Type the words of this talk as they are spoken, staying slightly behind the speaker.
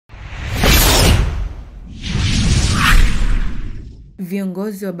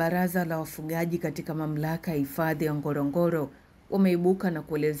Viongozi wa baraza la wafugaji katika mamlaka ya hifadhi ya Ngorongoro wameibuka na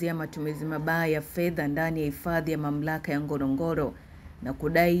kuelezea matumizi mabaya ya fedha ndani ya hifadhi ya mamlaka ya Ngorongoro na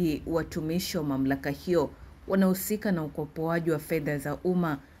kudai watumishi wa mamlaka hiyo wanahusika na ukopoaji wa fedha za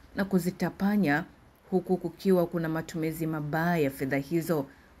umma na kuzitapanya, huku kukiwa kuna matumizi mabaya ya fedha hizo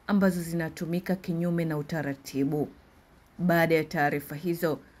ambazo zinatumika kinyume na utaratibu. Baada ya taarifa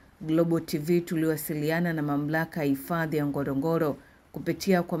hizo, Global TV tuliwasiliana na mamlaka ya hifadhi ya Ngorongoro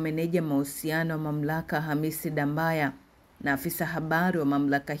kupitia kwa meneja mahusiano wa mamlaka Hamisi Dambaya na afisa habari wa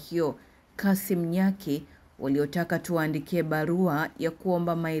mamlaka hiyo Kasim Nyaki, waliotaka tuandikie barua ya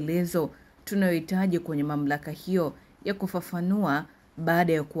kuomba maelezo tunayohitaji kwenye mamlaka hiyo ya kufafanua.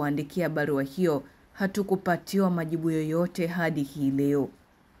 Baada ya kuandikia barua hiyo, hatukupatiwa majibu yoyote hadi hii leo.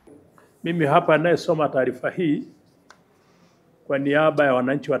 Mimi hapa ninayesoma taarifa hii kwa niaba ya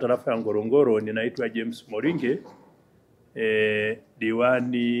wananchi wa tarafa ya Ngorongoro, ninaitwa James Moringe,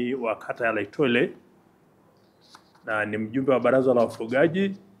 diwani wa kata ya Laitole, na ni mjumbe wa baraza la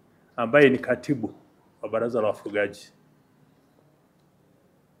wafugaji ambaye ni katibu wa baraza la wafugaji.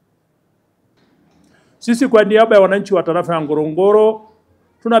 Sisi kwa niaba ya wananchi wa tarafa ya Ngorongoro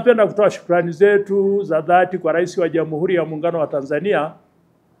tunapenda kutoa shukrani zetu za dhati kwa Rais wa Jamhuri ya Muungano wa Tanzania,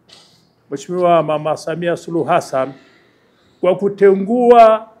 Mheshimiwa Mama Samia Suluhu Hassan, kwa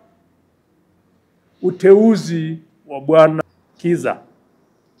kutengua uteuzi wa Bwana Kiza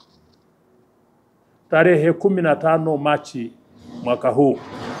tarehe 15 Machi mwaka huu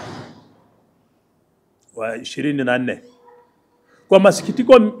wa 2024. Kwa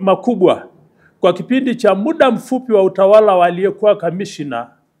masikitiko makubwa, kwa kipindi cha muda mfupi wa utawala wa aliyekuwa kamishna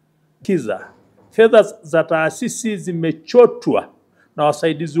Kiza, fedha za taasisi zimechotwa na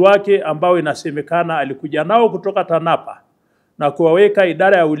wasaidizi wake ambao inasemekana alikuja nao kutoka TANAPA na kuwaweka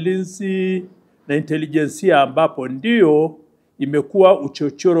idara ya ulinzi na intelijensia, ambapo ndio imekuwa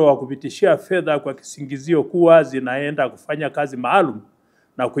uchochoro wa kupitishia fedha kwa kisingizio kuwa zinaenda kufanya kazi maalum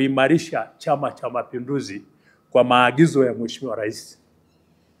na kuimarisha Chama cha Mapinduzi kwa maagizo ya Mheshimiwa Rais.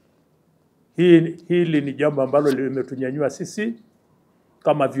 Hili ni jambo ambalo limetunyanyua sisi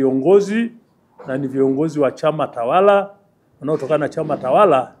kama viongozi, na ni viongozi wa chama tawala wanaotokana na chama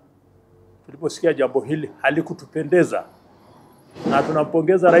tawala. Tuliposikia jambo hili halikutupendeza, na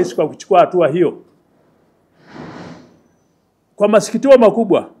tunampongeza Rais kwa kuchukua hatua hiyo. Kwa masikitiko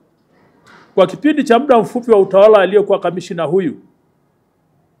makubwa, kwa kipindi cha muda mfupi wa utawala aliyokuwa kamishna huyu,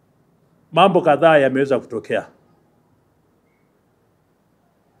 mambo kadhaa yameweza kutokea.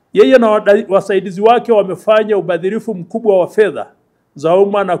 Yeye na wasaidizi wake wamefanya ubadhirifu mkubwa wa fedha za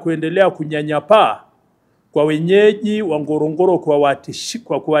umma na kuendelea kunyanyapaa kwa wenyeji wa Ngorongoro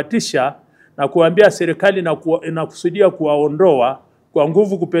kwa kuwatisha na kuambia serikali inakusudia kuwaondoa kwa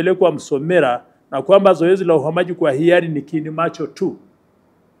nguvu kupelekwa Msomera, na kwamba zoezi la uhamaji kwa hiari ni kiini macho tu.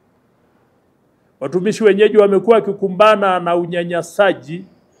 Watumishi wenyeji wamekuwa wakikumbana na unyanyasaji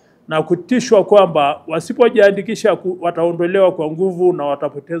na kutishwa kwamba wasipojiandikisha wataondolewa kwa nguvu na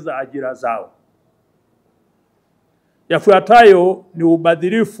watapoteza ajira zao. Yafuatayo ni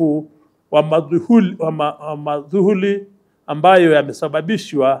ubadhirifu wa madhuhuli ambayo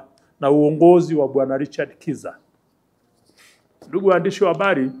yamesababishwa na uongozi wa Bwana Richard Kiza. Ndugu waandishi wa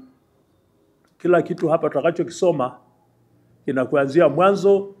habari, kila kitu hapa tutakachokisoma kinakuanzia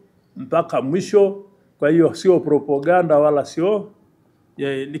mwanzo mpaka mwisho. Kwa hiyo sio propaganda wala sio,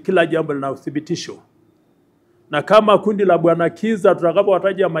 ni kila jambo lina uthibitisho. Na kama kundi la Bwana Kiza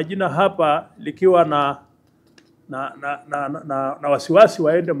tutakapowataja majina hapa likiwa na wasiwasi,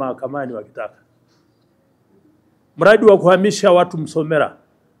 waende mahakamani wakitaka. Mradi wa kuhamisha watu Msomera.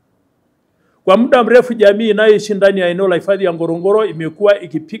 Kwa muda mrefu jamii inayoishi ndani ya eneo la hifadhi ya Ngorongoro imekuwa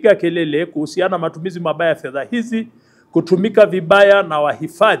ikipiga kelele kuhusiana na matumizi mabaya ya fedha hizi kutumika vibaya na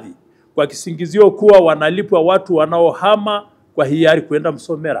wahifadhi kwa kisingizio kuwa wanalipwa watu wanaohama kwa hiari kwenda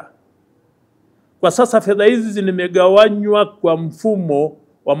Msomera. Kwa sasa fedha hizi zimegawanywa kwa mfumo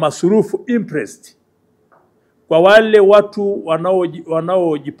wa masurufu interest kwa wale watu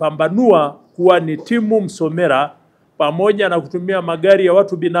wanaojipambanua kuwa ni timu Msomera, pamoja na kutumia magari ya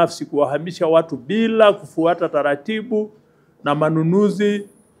watu binafsi kuwahamisha watu bila kufuata taratibu na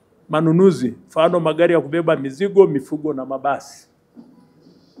manunuzi, mfano magari ya kubeba mizigo, mifugo na mabasi.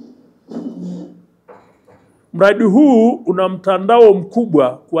 Mradi huu una mtandao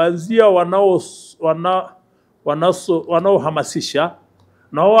mkubwa kuanzia wanaohamasisha,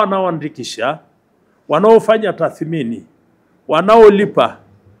 na wanaoandikisha, wanaofanya tathmini, wanaolipa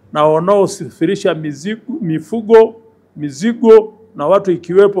na wanaosafirisha mizigo na watu,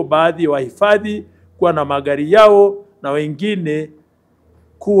 ikiwepo baadhi ya wahifadhi kuwa na magari yao na wengine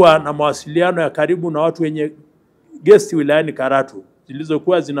kuwa na mawasiliano ya karibu na watu wenye gesti wilayani Karatu.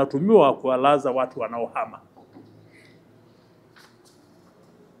 zilizokuwa zinatumiwa kuwalaza watu wanaohama.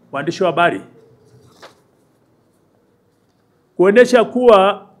 Waandishi wa habari, kuonesha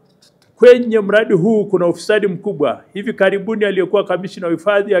kuwa kwenye mradi huu kuna ufisadi mkubwa, hivi karibuni aliyekuwa kamishna wa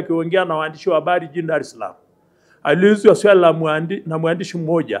hifadhi akiongea na waandishi wa habari jijini Dar es Salaam aliulizwa swali na mwandishi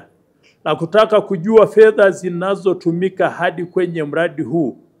mmoja na kutaka kujua fedha zinazotumika hadi kwenye mradi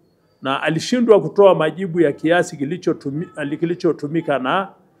huu, na alishindwa kutoa majibu ya kiasi kilichotumika, na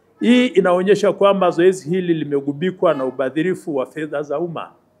hii inaonyesha kwamba zoezi hili limegubikwa na ubadhirifu wa fedha za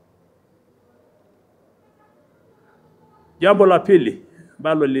umma. Jambo la pili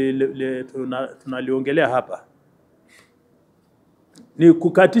ambalo tunaliongelea hapa ni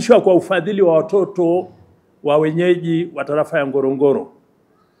kukatishwa kwa ufadhili wa watoto wa wenyeji wa tarafa ya Ngorongoro.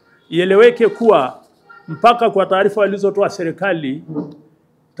 Ieleweke kuwa mpaka kwa taarifa walizotoa serikali,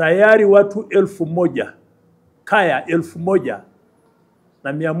 tayari watu 1000, kaya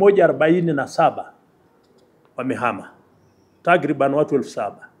 1147 wamehama, takriban watu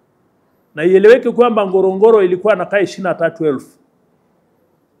 7000. Na ieleweke kwamba Ngorongoro ilikuwa na kaya 23000.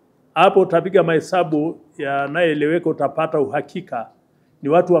 Hapo utapiga mahesabu yanayoeleweka, utapata uhakika ni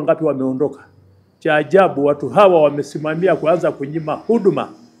watu wangapi wameondoka. Cha ajabu, watu hawa wamesimamia kuanza kunyima huduma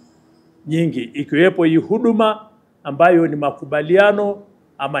nyingi, ikiwepo hii huduma ambayo ni makubaliano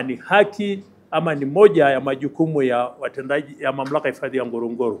ama ni haki ama ni moja ya majukumu ya watendaji ya mamlaka ya hifadhi ya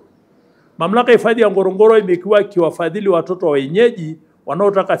Ngorongoro. Mamlaka ya hifadhi ya Ngorongoro imekuwa ikiwafadhili watoto wa wenyeji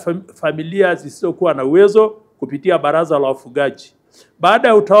wanaotaka familia zisizokuwa na uwezo kupitia baraza la wafugaji. Baada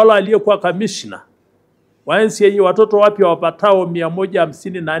ya utawala aliyekuwa kamishna wa NCA, watoto wapya wapatao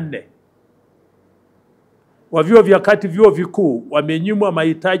 154 wa vyuo vya kati, vyuo vikuu wamenyimwa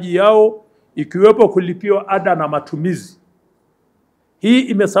mahitaji yao, ikiwepo kulipiwa ada na matumizi. Hii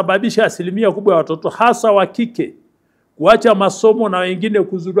imesababisha asilimia kubwa ya watoto hasa wa kike kuacha masomo na wengine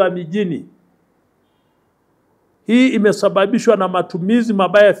kuzurura mijini. Hii imesababishwa na matumizi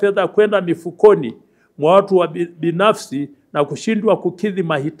mabaya ya fedha kwenda mifukoni mwa watu wa binafsi na kushindwa kukidhi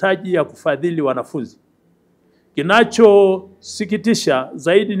mahitaji ya kufadhili wanafunzi. Kinachosikitisha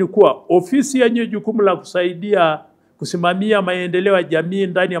zaidi ni kuwa ofisi yenye jukumu la kusimamia maendeleo ya jamii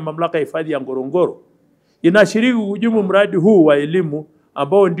ndani ya mamlaka ya hifadhi ya Ngorongoro inashiriki kuhujumu mradi huu wa elimu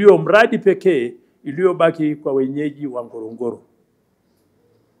ambao ndio mradi pekee iliyobaki kwa wenyeji wa Ngorongoro.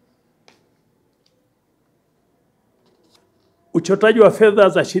 Uchotaji wa fedha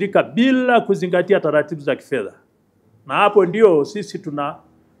za shirika bila kuzingatia taratibu za kifedha. Na hapo ndio sisi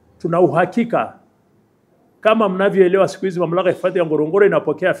tuna uhakika. Kama mnavyoelewa, siku hizi mamlaka ya hifadhi ya Ngorongoro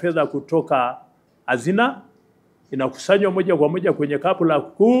inapokea fedha kutoka hazina, inakusanywa moja kwa moja kwenye kapu la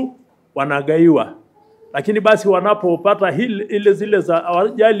kuu, wanagaiwa. Lakini basi wanapopata zile za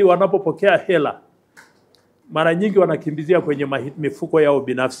awali, wanapopokea hela, mara nyingi wanakimbizia kwenye mifuko yao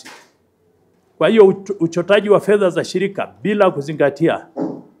binafsi. Kwa hiyo uchotaji wa fedha za shirika bila kuzingatia,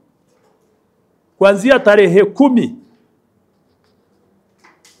 kuanzia tarehe 1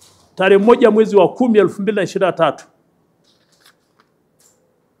 mwezi wa 10 2023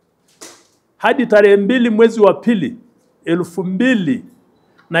 hadi tarehe 2 mwezi wa 2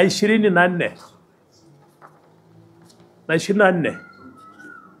 2024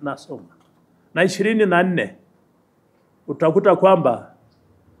 na 24 utakuta kwamba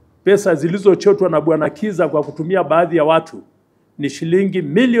pesa zilizochotwa na Bwana Kiza kwa kutumia baadhi ya watu ni shilingi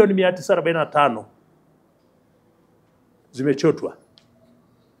milioni 945 zimechotwa.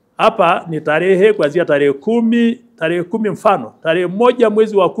 Hapa ni tarehe kuanzia tarehe 10 mfano, tarehe 1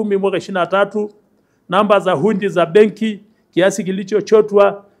 mwezi wa 10 mwaka 23, namba za hundi za benki, kiasi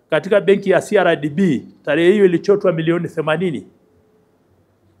kilichochotwa katika benki ya CRDB, tarehe hiyo ilichotwa milioni 80.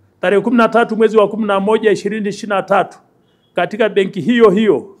 Tarehe 13 mwezi wa 11 2023, katika benki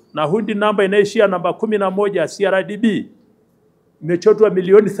hiyo na hundi namba inaishia namba 11 CRDB, imechotwa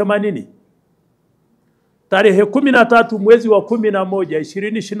milioni 80. Tarehe 13 mwezi wa 11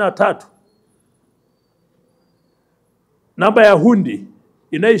 2023, namba ya hundi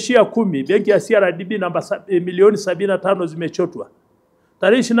inaishia 10, benki ya CRDB, namba milioni 75 zimechotwa.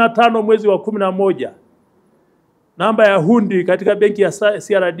 Tarehe 25 mwezi wa 11, namba ya hundi katika benki ya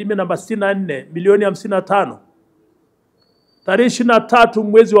CRDB namba 64, milioni 55. Tarehe 23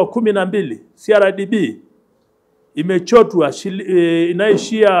 mwezi wa 12, CRDB imechotwa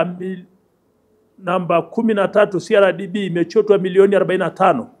inaishia namba 13, CRDB imechotwa milioni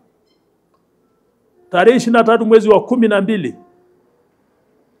 45. Tarehe 23 mwezi wa 12,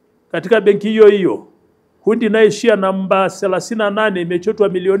 katika benki hiyo hundi inaishia namba 38 imechotwa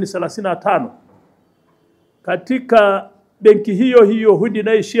milioni 35. Katika benki hiyo hundi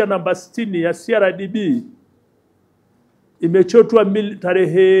inaishia namba 60 ya CRDB imechotwa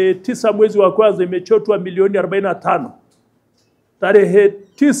tarehe 9 mwezi wa kwanza imechotwa milioni 45. Tarehe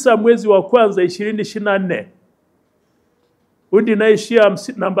 9 mwezi wa kwanza 2024 hundi inaishia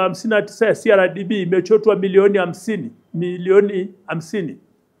namba 59 ya CRDB imechotwa milioni 50.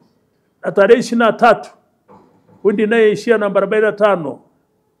 Na tarehe 23 hundi inaishia namba 45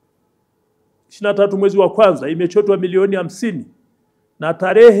 23 mwezi wa kwanza imechotwa milioni 50. Na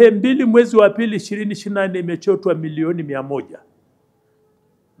tarehe 2 mwezi wa pili 2024 imechotwa milioni 100.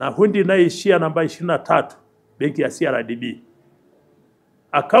 Na hundi inaishia namba 23 benki ya CRDB.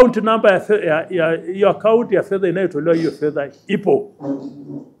 Account number ya account ya fedha inayotolewa hiyo fedha ipo.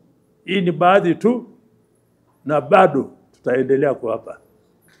 Hii ni baadhi tu na bado tutaendelea kuwapa.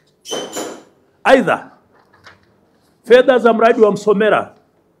 Aidha, fedha za mradi wa Msomera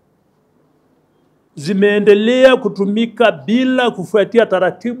zimeendelea kutumika bila kufuatia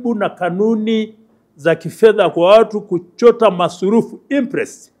taratibu na kanuni za kifedha kwa watu kuchota masurufu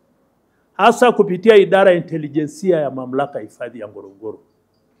interest, hasa kupitia idara ya intelijensia ya mamlaka ya hifadhi ya Ngorongoro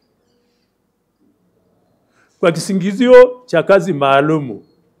kwa kisingizio cha kazi maalumu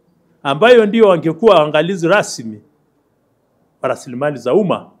ambayo ndio wangekuwa waangalizi rasmi wa rasilimali za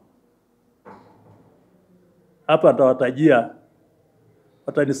umma. Hapa nitawatajia,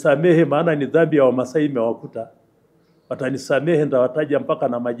 watanisamehe maana ni dhambi ya Wamasai imewakuta. Watanisamehe, nitawataja mpaka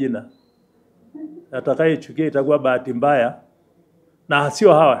na majina. Atakayechukia itakuwa bahati mbaya. Na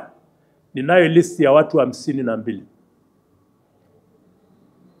sio hawa. Ninayo listi ya watu 52.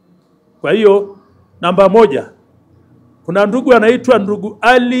 Kwa hiyo namba 1, kuna ndugu anaitwa ndugu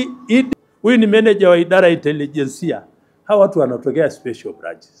Ali Idi. Huyu ni manager wa idara ya intelijensia. Hawa watu wanatokea special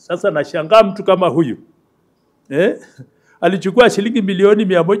branch. Sasa nashangaa mtu kama huyu alichukua shilingi milioni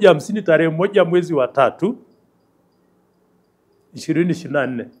 150 tarehe 1 mwezi wa 3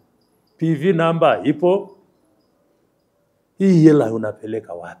 2024. PV number ipo. Hii hela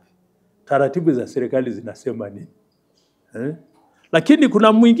unapeleka wapi? Taratibu za serikali zinasema nini? Lakini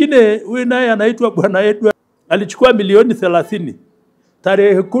kuna mwingine huyu naye anaitwa Bwana Edward, alichukua milioni 30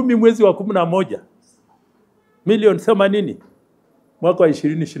 tarehe 10 mwezi wa 11. Milioni 80 mwaka wa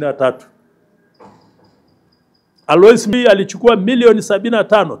 2023. Alois B alichukua milioni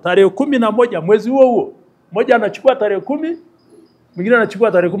 75 tarehe 11 mwezi huo. Mmoja anachukua tarehe 10, mwingine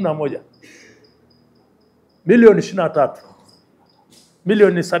anachukua tarehe 11. Milioni 23.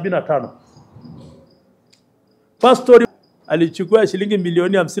 Milioni 75. Pastor alichukua shilingi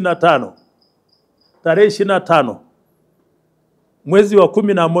milioni 55 tarehe 25 mwezi wa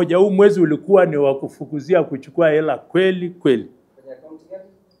 11. Huu mwezi ulikuwa ni wa kufukuzia kuchukua hela kweli kweli.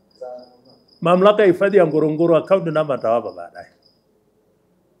 Mamlaka ya hifadhi ya Ngorongoro account number tawapa baadaye.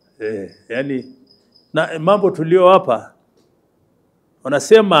 Yani na mambo tulio hapa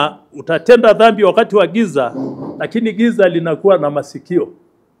wanasema utatenda dhambi wakati wa giza, lakini giza linakuwa na masikio.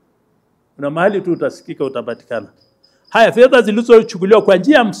 Kuna mahali tu utasikika utapatikana. Haya, fedha zilizochukuliwa kwa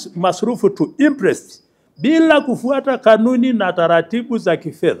njia masurufu to interest bila kufuata kanuni na taratibu za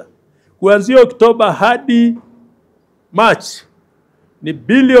kifedha kuanzia Oktoba hadi March ni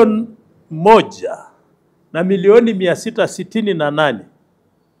bilioni 1 na milioni 668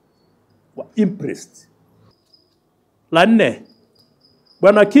 wa interest. La 4,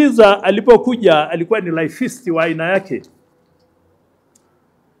 Bwana Kiza alipokuja alikuwa ni lifeist wa aina yake.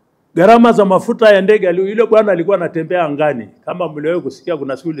 Gharama za mafuta ya ndege, yule bwana alikuwa anatembea angani. Kama mliwahi kusikia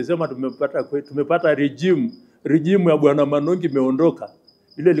kuna siku ilisema tumepata regime ya Bwana Manongi imeondoka.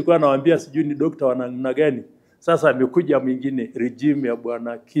 Yule alikuwa anawaambia sijui ni dokta wa namna gani. Sasa amekuja mwingine, regime ya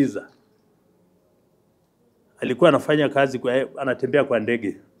Bwana Kiza. Alikuwa anafanya kazi anatembea kwa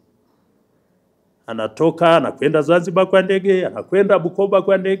ndege. Anatoka, anakwenda Zanzibar kwa ndege, anakwenda Bukoba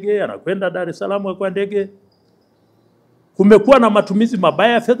kwa ndege, anakwenda Dar es Salaam kwa ndege. Kumekuwa na matumizi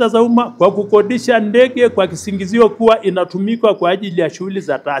mabaya ya fedha za umma kwa kukodisha ndege kwa kisingizio kuwa inatumika kwa ajili ya shughuli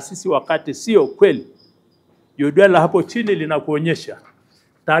za taasisi wakati sio kweli. Jedwali hapo chini linakuonyesha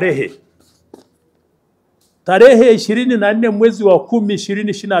tarehe 24 mwezi wa 10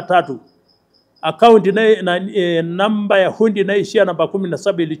 2023. Account na namba ya hundi inaishia namba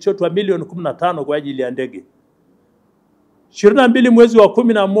 17 ilichotwa milioni 15 kwa ajili ya ndege. 22 mwezi wa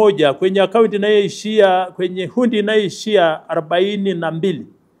 11 kwenye account inayoishia kwenye hundi inayoishia 42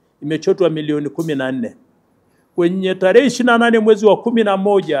 imechotwa milioni 14. Kwenye tarehe 28 mwezi wa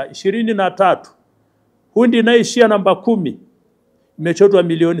 11 23 hundi inayoishia namba 10 imechotwa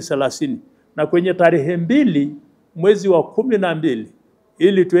milioni 30. Na kwenye tarehe 2 mwezi wa 12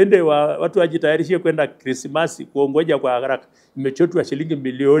 ili tuende watu wajitayarishie kwenda Krismasi kuongoja kwa haraka imechotwa shilingi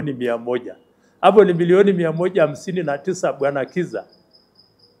milioni 100. Hapo ni milioni 159 Bwana Kiza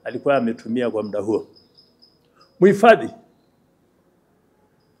alikuwa ametumia kwa muda huo. Mhifadhi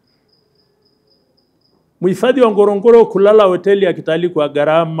Mhifadhi wa Ngorongoro kulala hoteli ya kitalii kwa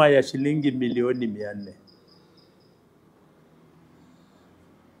gharama ya shilingi milioni 400.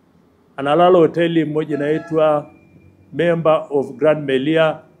 Analala hoteli moja inaitwa Member of Grand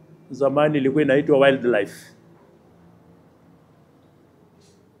Melia, zamani ilikuwa inaitwa Wildlife.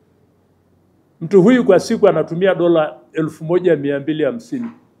 Mtu huyu kwa siku anatumia dola 1250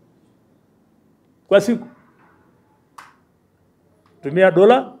 kwa siku. Tumia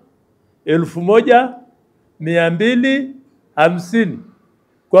dola 1250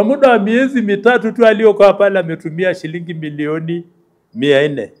 kwa muda wa miezi mitatu tu. Aliyokuwa pale ametumia shilingi milioni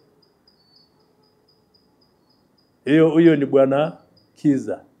 400. Huyo ni Bwana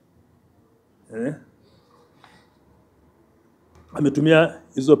Kiza. Ametumia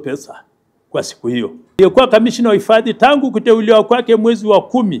hizo pesa kwa siku hiyo. Aliyekuwa kamishna wa hifadhi tangu kuteuliwa kwake mwezi wa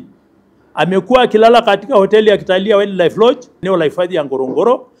 10, amekuwa akilala katika hoteli ya kitalii ya Wildlife Lodge, eneo la hifadhi ya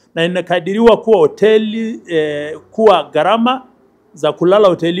Ngorongoro, na inakadiriwa kuwa hoteli kuwa gharama za kulala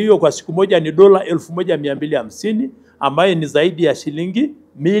hoteli hiyo kwa siku moja ni dola 1250, ambayo ni zaidi ya shilingi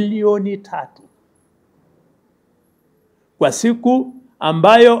milioni 3 kwa siku,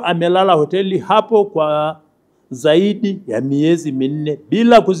 ambayo amelala hoteli hapo kwa zaidi ya miezi 4,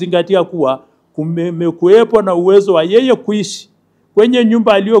 bila kuzingatia kuwa kumekuwepo na uwezo wa yeye kuishi kwenye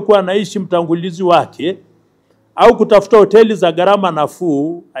nyumba aliyokuwa anaishi mtangulizi wake, au kutafuta hoteli za gharama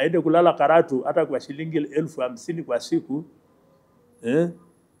nafuu aende kulala Karatu hata kwa shilingi 1050 kwa siku.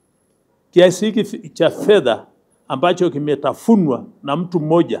 Kiasi hiki cha fedha ambacho kimetafunwa na mtu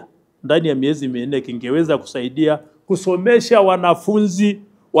mmoja ndani ya miezi 4 kingeweza kusaidia kusomesha wanafunzi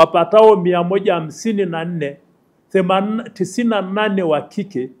wapatao 154, 98 wa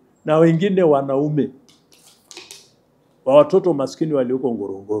kike na wengine wanaume, wa watoto maskini walioko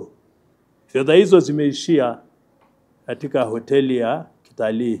Ngorongoro. Fedha hizo zimeishia katika hoteli ya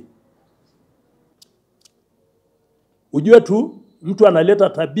kitalii. Ujue tu mtu analeta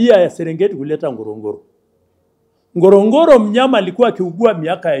tabia ya Serengeti kuleta Ngorongoro. Ngorongoro mnyama alikuwa akiugua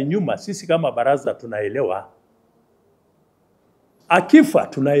miaka ya nyuma, sisi kama baraza tunaelewa. Akifa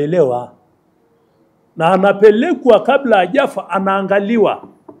tunaelewa. Na anapelekwa kabla hajafa anaangaliwa.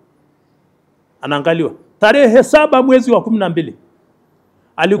 Tarehe 7 mwezi wa 12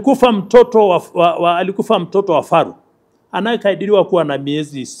 alikufa mtoto wa faru anayekadiriwa kuwa na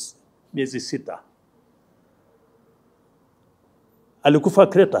miezi 6. Alikufa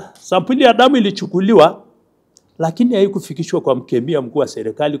Kreta. Sampuli ya damu ilichukuliwa, lakini haikufikishwa kwa mkemia mkuu wa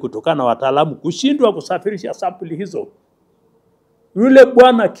serikali kutokana na wataalamu kushindwa kusafirisha sampuli hizo. Yule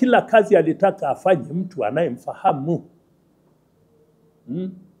bwana kila kazi alitaka afanye mtu anayemfahamu.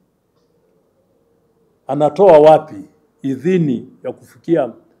 Anatoa wapi idhini ya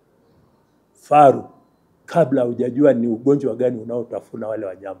kufikia faru kabla hujajua ni ugonjwa gani unaotafuna wale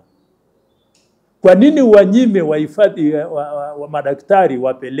wanyama? Kwa nini wanyime wahifadhi wa madaktari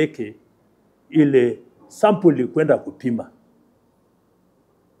wapeleke ile sampuli kwenda kupima?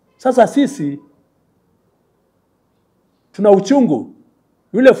 Sasa sisi tuna uchungu.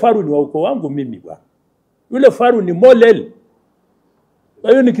 Yule faru ni wa ukoo wangu mimi bwana. Yule faru ni molel. Kwa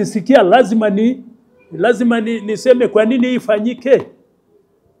hiyo nikisikia lazima niseme kwa nini ifanyike.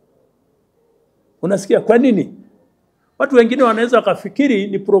 Unasikia kwa nini? Watu wengine wanaweza wakafikiri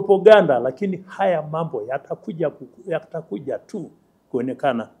ni propaganda, lakini haya mambo yatakuja tu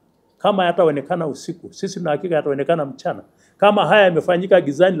kuonekana. Kama yataonekana usiku, sisi tuna hakika yataonekana mchana. Kama haya yamefanyika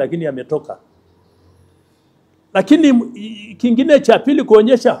gizani lakini yametoka. Lakini kingine cha pili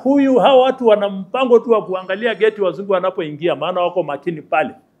kuonyesha hawa watu wana mpango tu wa kuangalia geti wazungu wanapoingia, maana wako makini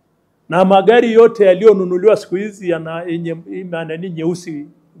pale. Na magari yote yaliyonunuliwa siku hizi yana nyeusi,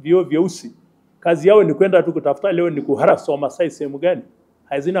 vioo vyeusi. Kazi yao ni kwenda tu kutafuta leo ni kuharasu Wamasai sehemu gani.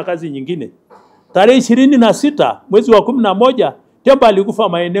 Hazina kazi nyingine. Tarehe 26 mwezi wa 11 tembo alikufa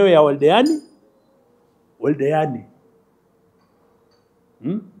maeneo ya Oldeani.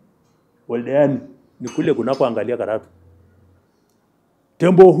 Oldeani ni kule kunakoangalia Karatu.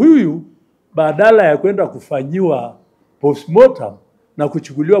 Tembo huyu badala ya kwenda kufanyiwa postmortem na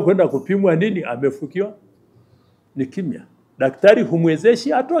kuchukuliwa kwenda kupimwa nini, amefukiwa ni kimya. Daktari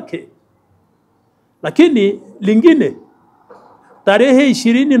humwezeshi atoke. Lakini lingine, tarehe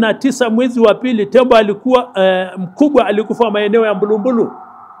 29 mwezi wa 2 tembo alikuwa mkubwa alikufa maeneo ya Mbulumbulu.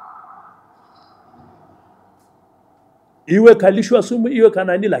 Iwe kalishwa sumu, iwe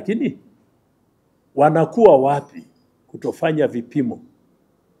kanani, lakini wanakuwa wapi kutofanya vipimo?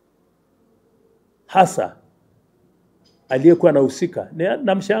 Hasa aliyekuwa anahusika.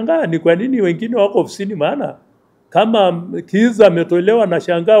 Na mshangaa ni kwa nini wengine wako ofisini, maana kama Kiza ametolewa na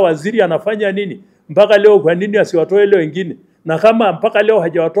shangaa waziri anafanya nini? Mpaka leo kwa nini asiwatoe wale wengine? Na kama mpaka leo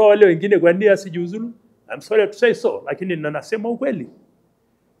hajawatoa wale wengine kwa nini asijiuzulu? I'm sorry to say so, lakini nasema ukweli.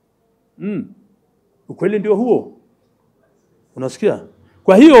 Ukweli ndio huo. Unasikia?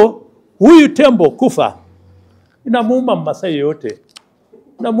 Kwa hiyo huyu tembo kufa inamuuma Mmasai yote.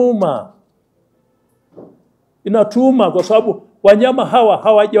 Inamuuma. Inatuuma kwa sababu wanyama hawa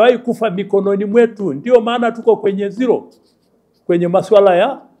hawajawahi kufa mikononi mwetu. Ndio maana tuko kwenye zero. Kwenye masuala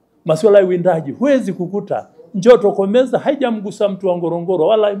ya uwindaji. Huwezi kukuta njoto komeza haijamgusa mtu wa Ngorongoro,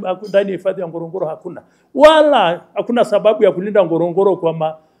 wala ndani ya hifadhi ya Ngorongoro hakuna. Wala hakuna sababu ya kulinda Ngorongoro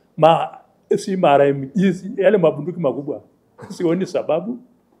kwa yale mabunduki makubwa. Sioni sababu,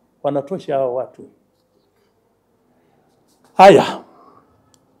 wanatosha hao watu. Haya.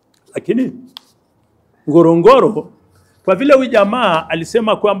 Lakini Ngorongoro, kwa vile huyu jamaa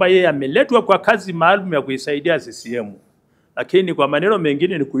alisema kwamba yeye ameletwa kwa kazi maalum ya kuisaidia CCM. Lakini kwa maneno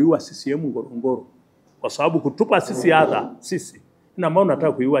mengine ni kuiua CCM Ngorongoro. Kwa sababu kutupa sisi adha, sisi. Ina maana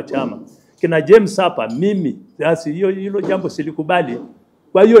nataka kuiua chama. Kina James hapa, mimi, basi hilo jambo silikubali.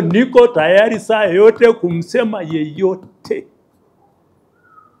 Kwa hiyo niko tayari saa yote kumsema yeyote.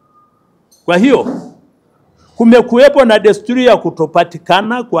 Kwa hiyo kumekuwepo na desturi ya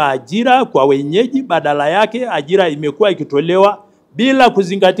kutopatikana kwa ajira kwa wenyeji, badala yake ajira imekuwa ikitolewa bila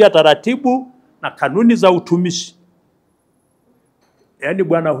kuzingatia taratibu na kanuni za utumishi. Yaani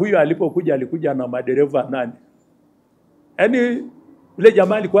bwana huyu alipokuja alikuja na madereva nani? Yaani yule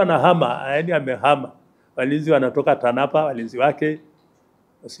jamaa alikuwa na hama, yaani amehama. Walinzi wanatoka Tanapa, walinzi wake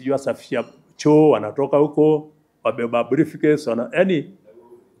wasijua safisha choo, wanatoka huko wabeba briefcase, yaani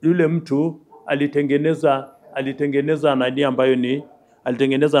yule mtu alitengeneza nani ambayo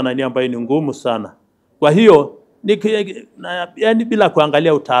ni ngumu sana. Kwa hiyo yaani bila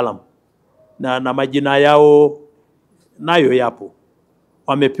kuangalia utaalamu na majina yao nayo yapo.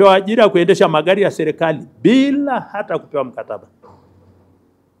 Wamepewa ajira kuendesha magari ya serikali bila hata kupewa mkataba.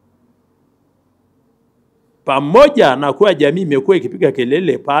 Pamoja na kuwa jamii imekuwa ikipiga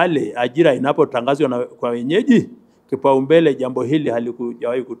kelele pale ajira inapotangazwa kwa wenyeji, kipaumbele jambo hili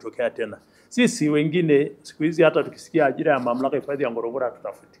halikujawahi kutokea tena. Sisi wengine siku hizi hata tukisikia ajira ya mamlaka hifadhi ya Ngorongoro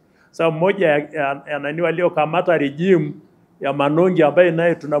tutafuti. Sababu moja ya nani waliokamata regime ya Manongi ambaye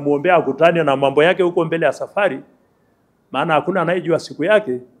naye tunamuombea akutane na mambo yake huko mbele ya safari. Maana hakuna anayejua siku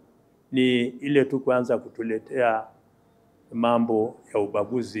yake, ni ile tu kuanza kutuletea mambo ya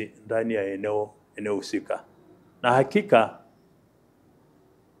ubaguzi ndani ya eneo husika. Na hakika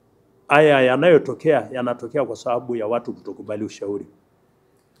haya yanatokea kwa sababu ya watu kutokubali ushauri.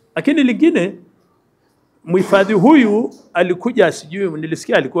 Lakini lingine, mhifadhi huyu alikuja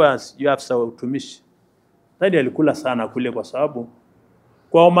nilisikia alikuwa afisa wa utumishi. Ndani alikula sana kule kwa sababu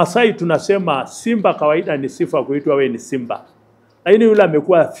kwa Wamasai tunasema simba kawaida ni sifa kuitwa wewe ni simba. Lakini yule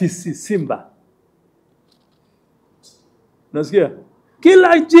amekuwa fisi simba. Unasikia?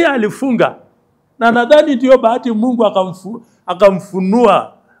 Kila njia alifunga. Na nadhani ndio bahati Mungu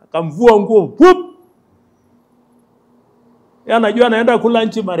akamvua nguo. Anajua anaenda kula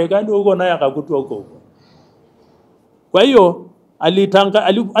nchi Marekani huko naye akakutwa huko. Kwa hiyo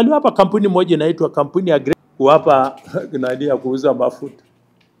aliwapa kampuni moja inaitwa kampuni ya kuwapa nani ya kuuza mafuta.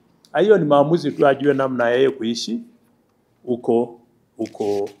 Hiyo ni maamuzi tu ajue namna yeye kuishi huko.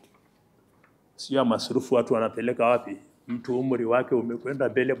 Sio masurufu watu wanapeleka wapi? Mtu umri wake umekwenda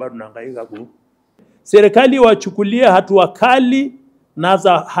mbele bado anahangaika Serikali wachukulie hatua kali na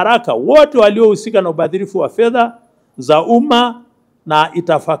za haraka wote waliohusika na ubadhirifu wa fedha za umma, na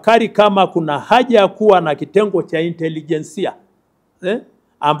itafakari kama kuna haja ya kuwa na kitengo cha intelijensia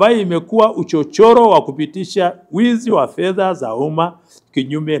ambayo imekuwa uchochoro wa kupitisha wizi wa fedha za umma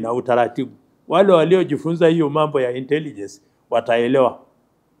kinyume na utaratibu. Wale waliojifunza hiyo mambo ya intelligence wataelewa.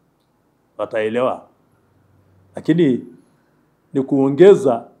 Lakini ni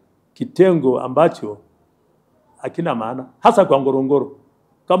kuongeza kitengo ambacho hakina maana, hasa kwa Ngorongoro.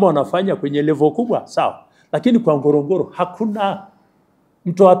 Kama wanafanya kwenye level kubwa sawa, lakini kwa Ngorongoro hakuna.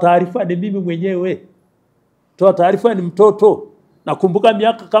 Mtoa taarifa ni mimi mwenyewe. Mtoa taarifa ni mtoto. Nakumbuka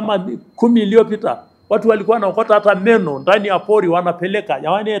miaka kama 10 iliyopita watu walikuwa wanaokota hata meno ndani ya pori wanapeleka.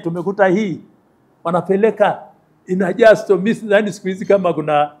 Jamani tumekuta hii. Wanapeleka inajaa stomisi ndani siku hizi kama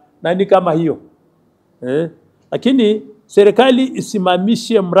kuna nani kama hiyo. Lakini serikali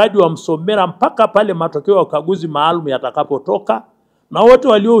isimamishe mradi wa Msomera mpaka pale matokeo ya ukaguzi maalum yatakapotoka na wote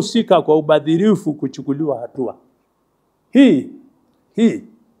waliohusika kwa ubadhirifu kuchukuliwa hatua. Hii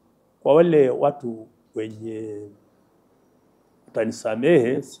kwa wale watu wenye,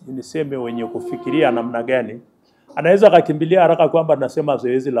 utanisamehe niseme wenye kufikiria namna gani, anaweza kakimbilia haraka kwamba nasema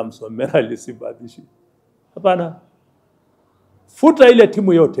zoezi la Msomera lisibadilishwe. Hapana. Futa ile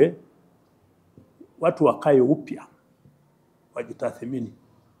timu yote, watu wakae upya, wajitathmini.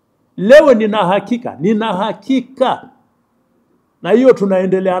 Leo nina hakika, na hiyo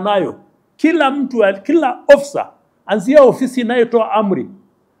tunaendelea nayo. Kila mtu, kila ofisa, anzia ofisi inayotoa amri,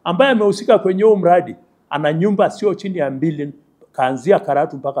 ambaye amehusika kwenye huo mradi, ana nyumba sio chini ya 2, kaanzia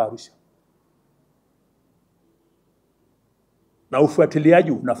Karatu mpaka Arusha. Na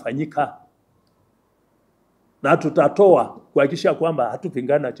ufuatiliaji unafanyika. Na tutatoa kuhakikisha kwamba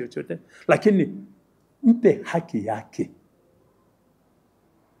hatupingana chochote, lakini mpe haki yake.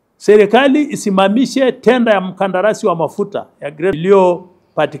 Serikali isimamishe tenda ya mkandarasi wa mafuta ya grade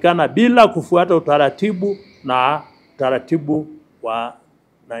iliyopatikana bila kufuata utaratibu na taratibu wa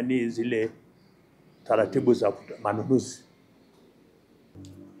zile taratibu za manunuzi.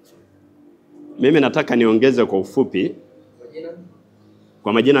 Mimi nataka niongeze kwa ufupi.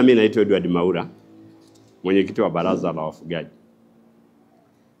 Kwa majina mimi naitwa Edward Maura, mwenyekiti wa baraza la wafugaji.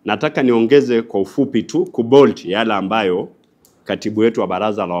 Nataka niongeze kwa ufupi tu kubolt yale ambayo katibu wetu wa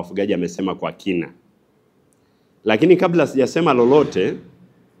baraza la wafugaji amesema kwa kina. Lakini kabla sijasema lolote,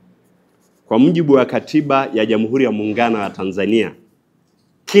 kwa mujibu wa katiba ya Jamhuri ya Muungano wa Tanzania,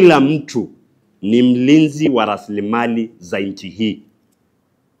 kila mtu ni mlinzi wa rasilimali za nchi hii.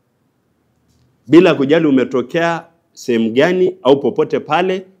 Bila kujali umetokea sehemu gani au popote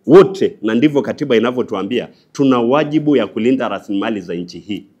pale, wote, na ndivyo katiba inavyotuambia, tuna wajibu ya kulinda rasilimali za nchi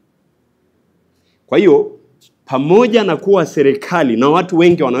hii. Kwa hiyo, pamoja na kuwa serikali na watu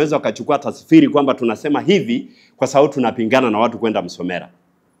wengi wanaweza wakachukua tasfiri kwamba tunasema hivi kwa sababu tunapingana na watu kwenda Msomera.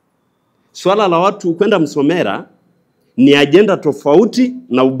 Swala la watu kwenda Msomera ni ajenda tofauti,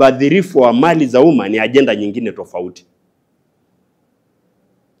 na ubadhirifu wa mali za umma ni ajenda nyingine tofauti.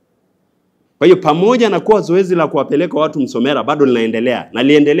 Kwa hiyo pamoja na kuwa zoezi la kuwapeleka watu Msomera bado linaendelea, na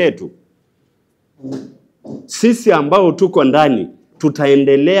liendelee tu, sisi ambao tuko ndani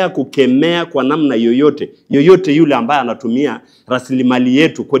tutaendelea kukemea kwa namna yoyote yule ambaye anatumia rasilimali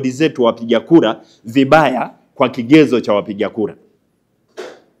yetu, kodi zetu, wapiga kura vibaya kwa kigezo cha wapiga kura.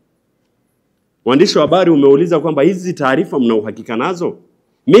 Waandishi wa habari umeuliza kwamba hizi taarifa mna uhakika nazo?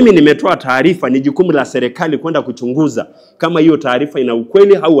 Mimi nimetoa taarifa, ni jukumu la serikali kwenda kuchunguza kama hiyo taarifa ina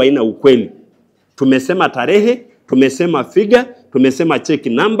ukweli au haina ukweli. Tumesema tarehe, tumesema figa, tumesema check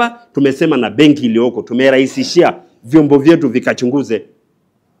number, tumesema na benki iliyoko. Tumerahisishia vyombo vyetu vikachunguze.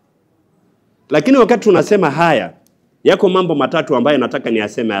 Lakini wakati tunasema haya, yako mambo matatu ambayo nataka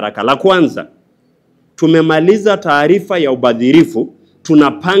niyaseme haraka. La kwanza, tumemaliza taarifa ya ubadhirifu,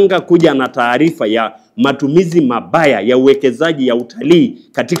 tunapanga kuja na taarifa ya matumizi mabaya ya uwekezaji ya utalii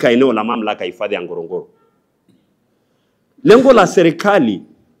katika eneo la mamlaka hifadhi ya Ngorongoro. Lengo la serikali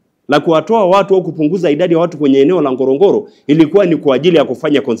la kuwatoa watu au kupunguza idadi ya watu kwenye eneo la Ngorongoro ilikuwa ni kwa ajili ya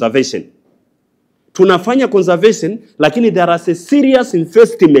kufanya conservation. Tunafanya conservation, lakini there is a serious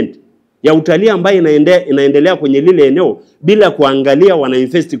investment ya utalii ambayo inaendelea kwenye lile eneo bila kuangalia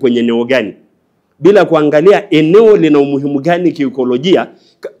wanainvesti kwenye eneo gani, bila kuangalia eneo lina umuhimu gani kiikolojia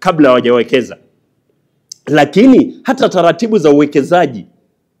kabla hawajawekeza. Lakini hata taratibu za uwekezaji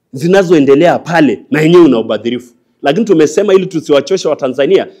zinazoendelea pale na yenyewe una ubadhirifu. Lakini tumesema ili tusiwachoshe wa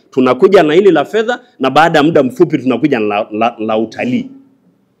Tanzania, tunakuja na hili la fedha, na baada ya muda mfupi tunakuja na la utalii.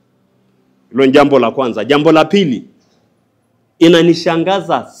 Hilo ni jambo la kwanza. Jambo la pili,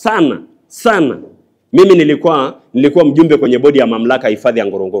 inanishangaza sana. Mimi nilikuwa mjumbe kwenye bodi ya mamlaka hifadhi ya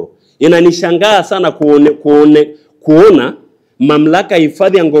Ngorongoro. Inanishangaa sana kuona mamlaka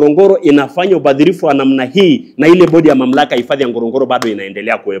hifadhi ya Ngorongoro inafanya ubadhirifu wa namna hii, na ile bodi ya mamlaka hifadhi ya Ngorongoro bado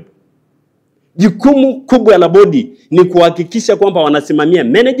inaendelea kuwepo. Jukumu kubwa la bodi ni kuhakikisha kwamba wanasimamia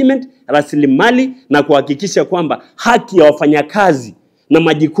management, rasilimali, na kuhakikisha kwamba haki ya wafanyakazi na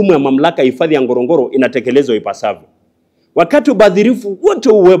majukumu ya mamlaka hifadhi ya Ngorongoro inatekelezwa ipasavyo. Wakati ubadhirifu wote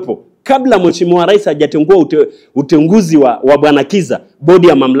uwepo, kabla Mheshimiwa Rais hajatengua utenguzi wa Bwana Kiza, bodi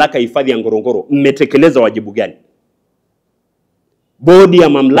ya mamlaka hifadhi ya Ngorongoro mmetekeleza wajibu gani? Bodi ya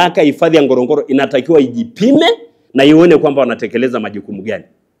mamlaka hifadhi ya Ngorongoro inatakiwa ijipime na ione kwamba wanatekeleza majukumu gani.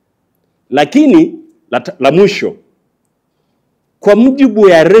 Lakini la mwisho, kwa mujibu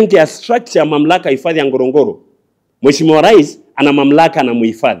ya rank ya structure ya mamlaka hifadhi ya Ngorongoro, Mheshimiwa Rais ana mamlaka na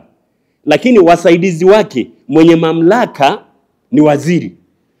muhifadhi, lakini wasaidizi wake mwenye mamlaka ni waziri.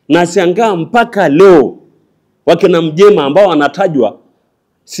 Na shangaa mpaka leo wakina Mjema ambao wanatajwa,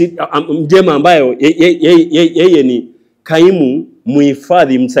 Mjema ambayo yeye ni kaimu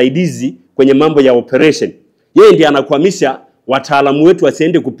muhifadhi msaidizi kwenye mambo ya operation, yeye ndiye anakwamisha wataalamu wetu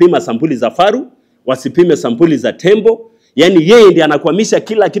wasiende kupima sampuli za faru, wasipime sampuli za tembo. Yani yeye ndiye anakwamisha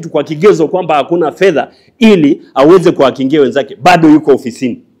kila kitu kwa kigezo kwamba hakuna fedha ili aweze kuwakingia wenzake. Bado yuko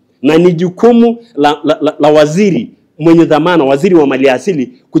ofisini. Na ni jukumu la waziri mwenye dhamana, waziri wa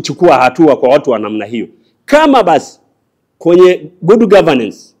maliasili, kuchukua hatua kwa watu wa namna hiyo. Kama basi kwenye good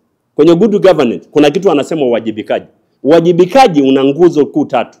governance Kwenye good governance kuna kitu wanasema uwajibikaji. Uwajibikaji una nguzo kuu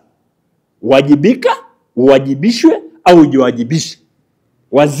 3. Wajibika, uwajibishwe au ujiwajibishe.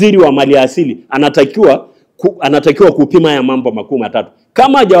 Waziri wa maliasili anatakiwa kupima ya mambo makuu 3.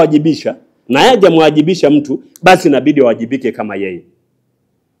 Kama hajawajibisha na hajamwajibisha mtu, basi inabidi wajibike kama yeye.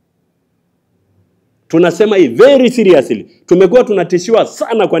 Tunasema hii very seriously. Tumekuwa tunatishiwa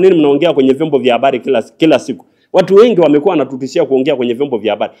sana kwa nini mnaongea kwenye vyombo vya habari kila siku. Watu wengi wamekuwa wanatutishia kuongea kwenye vyombo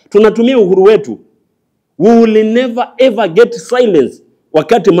vya habari. Tunatumia uhuru wetu. We will never ever get silence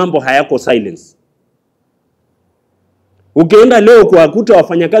wakati mambo hayako silence. Ukienda leo kuwakuta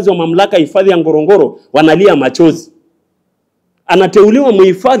wafanyakazi wa mamlaka hifadhi ya Ngorongoro wanalia machozi. Anateuliwa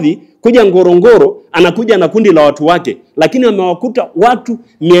muhifadhi kuja Ngorongoro, anakuja na kundi la watu wake, lakini amewakuta watu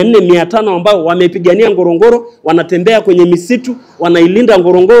 400-500 ambao wamepigania Ngorongoro, wanatembea kwenye misitu, wanailinda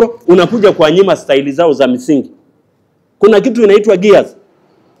Ngorongoro, unakuja kwa nyima staili zao za misingi. Kuna kitu inaitwa gears.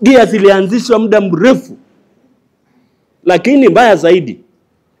 Gears ilianzishwa muda mrefu. Lakini mbaya zaidi,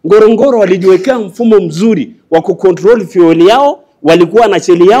 Ngorongoro walijiwekea mfumo mzuri wa kucontrol fuel yao, walikuwa na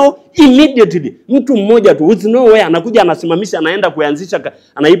sheli yao immediately. Mtu mmoja tu with nowhere anakuja anasimamisha, anaenda kuanzisha,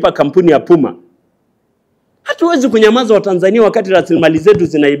 anaipa kampuni ya Puma. Hatuwezi kunyamaza wa Tanzania wakati rasilimali zetu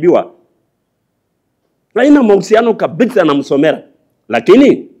zinaibiwa. Haina mahusiano kabisa na Msomera.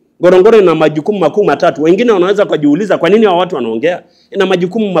 Lakini Ngorongoro ina majukumu makuu 3. Wengine wanaweza kujiuliza kwa nini hao watu wanaongea? Ina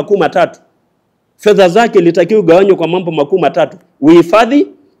majukumu makuu 3. Fedha zake litakiwa gawanywe kwa mambo makuu 3. Uhifadhi,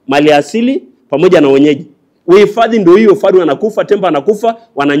 maliasili pamoja na wenyeji. Uhifadhi ndio hiyo, faru anakufa, tembo anakufa,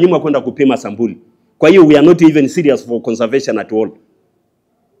 wananyima kwenda kupima sampuli. Kwa hiyo we are not even serious for conservation at all.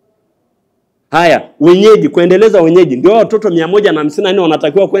 Haya, wenyeji, kuendeleza wenyeji, ndio watoto 154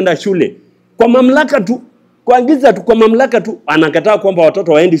 wanatakiwa kwenda shule. Kwa mamlaka tu, kuagiza tu, kwa mamlaka tu, anakataa kwamba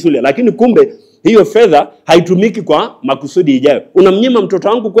watoto waendi shule, lakini kumbe hiyo fedha haitumiki kwa makusudi ijayo. Unamnyima mtoto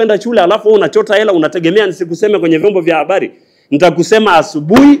wangu kwenda shule, alafu unachota hela, unategemea nisikuseme kwenye vyombo vya habari. Nitakusema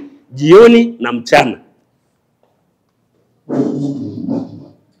asubuhi, jioni na mchana.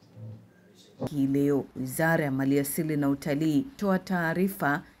 Leo Wizara ya Maliasili na Utalii toa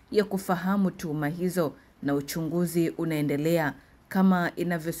taarifa ya kufahamu tuhuma hizo na uchunguzi unaendelea kama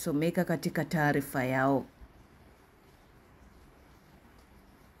inavyosomeka katika taarifa yao.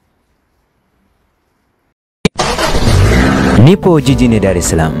 Nipo jijini Dar es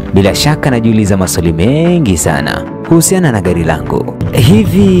Salaam. Bila shaka najiuliza maswali mengi sana kuhusiana na gari langu.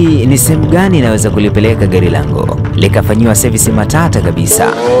 Hivi ni sehemu gani naweza kulipeleka gari langu likafanyiwa service matata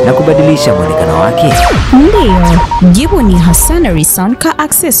kabisa na kubadilisha muonekano wake? Ndio, jibu ni Hassan Sound Car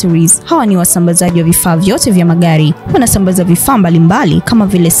Accessories. Hawa ni wasambazaji wa vifaa vyote vya magari. Wanasambaza vifaa mbalimbali kama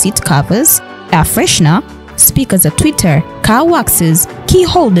vile seat covers, air freshener, speaker za Twitter, car waxes, key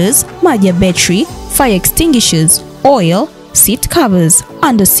holders, maji ya battery, fire extinguishers, oil, seat covers,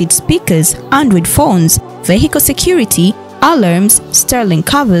 under seat speakers, Android phones, vehicle security, alarms, sterling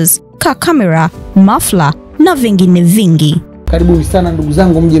covers, car camera, muffler na vingine vingi. Karibuni sana ndugu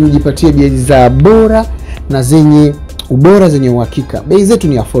zangu, mje mjipatie bidhaa bora na zenye ubora, zenye uhakika. Bei zetu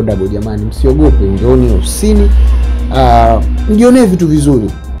ni affordable jamani, msiogope, njooni ofisini, mjionee vitu vizuri.